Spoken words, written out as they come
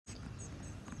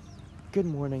Good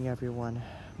morning, everyone.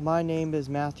 My name is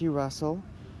Matthew Russell.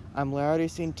 I'm Latter-day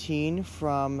Saint teen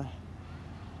from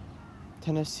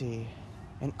Tennessee,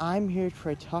 and I'm here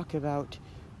to talk about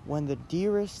one of the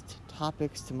dearest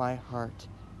topics to my heart,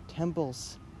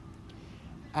 temples.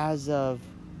 As of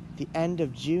the end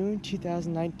of June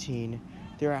 2019,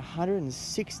 there are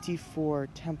 164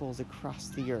 temples across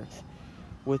the earth,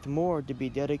 with more to be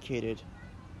dedicated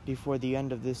before the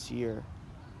end of this year,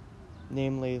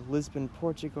 namely Lisbon,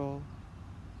 Portugal,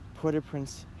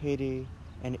 Port-au-Prince, Haiti,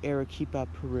 and Arequipa,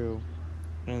 Peru,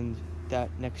 and that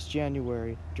next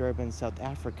January, Durban, South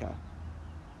Africa,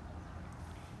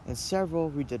 and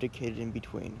several rededicated in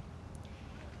between.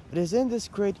 It is in this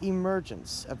great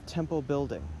emergence of temple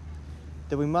building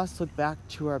that we must look back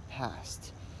to our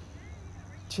past,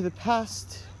 to the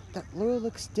past that really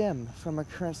looks dim from our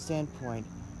current standpoint.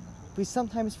 We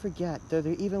sometimes forget that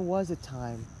there even was a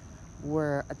time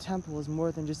where a temple was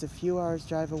more than just a few hours'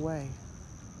 drive away.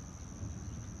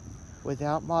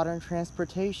 Without modern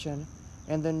transportation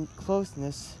and the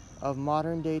closeness of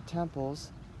modern-day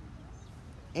temples,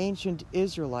 ancient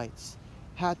Israelites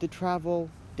had to travel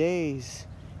days,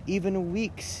 even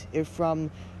weeks, if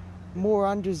from more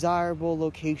undesirable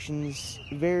locations,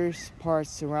 various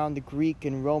parts around the Greek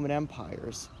and Roman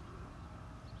empires,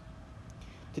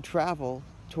 to travel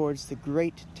towards the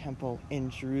great temple in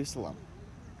Jerusalem.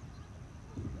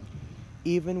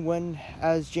 Even when,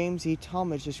 as James E.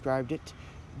 Talmage described it,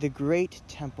 the great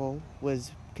temple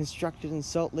was constructed in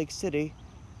Salt Lake City,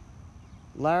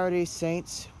 Latter-day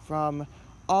Saints from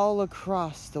all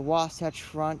across the Wasatch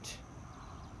Front,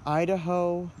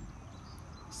 Idaho,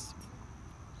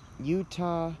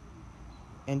 Utah,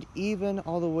 and even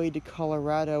all the way to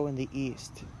Colorado in the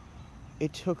east.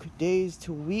 It took days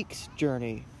to weeks'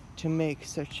 journey to make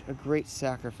such a great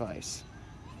sacrifice.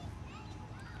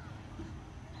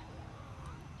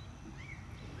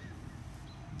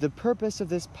 The purpose of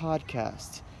this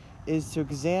podcast is to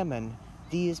examine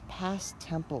these past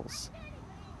temples,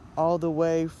 all the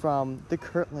way from the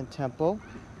Kirtland Temple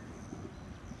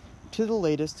to the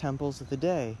latest temples of the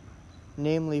day,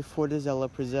 namely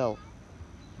Fortaleza, Brazil.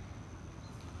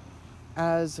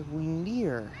 As we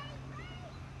near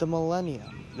the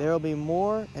millennium, there will be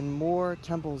more and more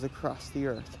temples across the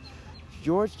earth.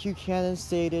 George Buchanan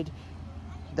stated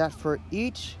that for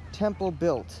each temple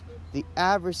built, the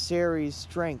adversary's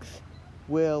strength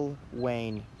will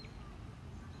wane.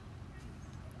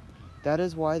 That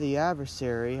is why the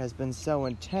adversary has been so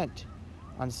intent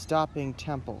on stopping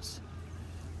temples.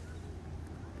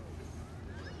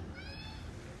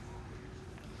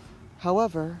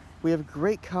 However, we have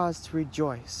great cause to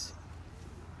rejoice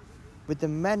with the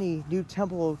many new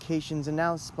temple locations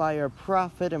announced by our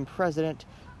prophet and president,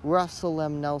 Russell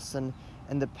M. Nelson,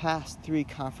 in the past 3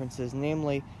 conferences,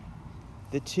 namely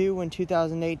the 2 in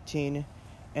 2018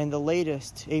 and the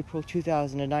latest, April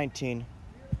 2019.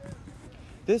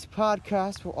 This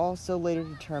podcast will also later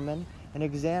determine and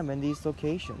examine these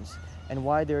locations and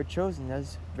why they are chosen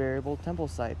as variable temple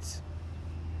sites.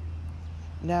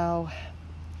 Now,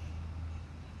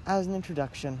 as an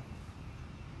introduction,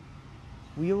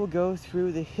 we will go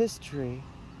through the history,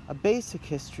 a basic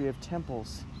history of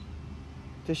temples,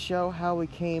 to show how we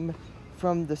came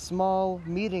from the small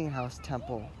meeting house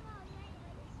temple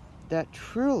that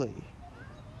truly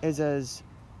is as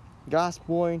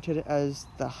gospel-oriented as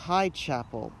the High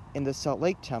Chapel in the Salt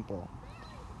Lake Temple,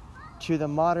 to the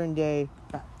modern-day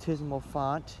baptismal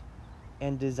font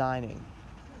and designing.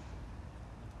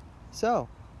 So,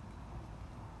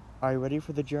 are you ready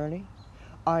for the journey?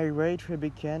 Are you ready to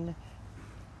begin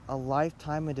a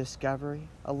lifetime of discovery,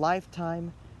 a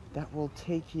lifetime that will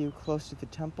take you close to the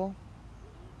temple?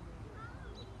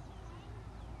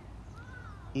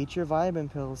 Eat your vitamin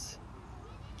pills.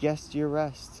 Get your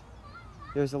rest.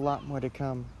 There's a lot more to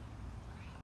come.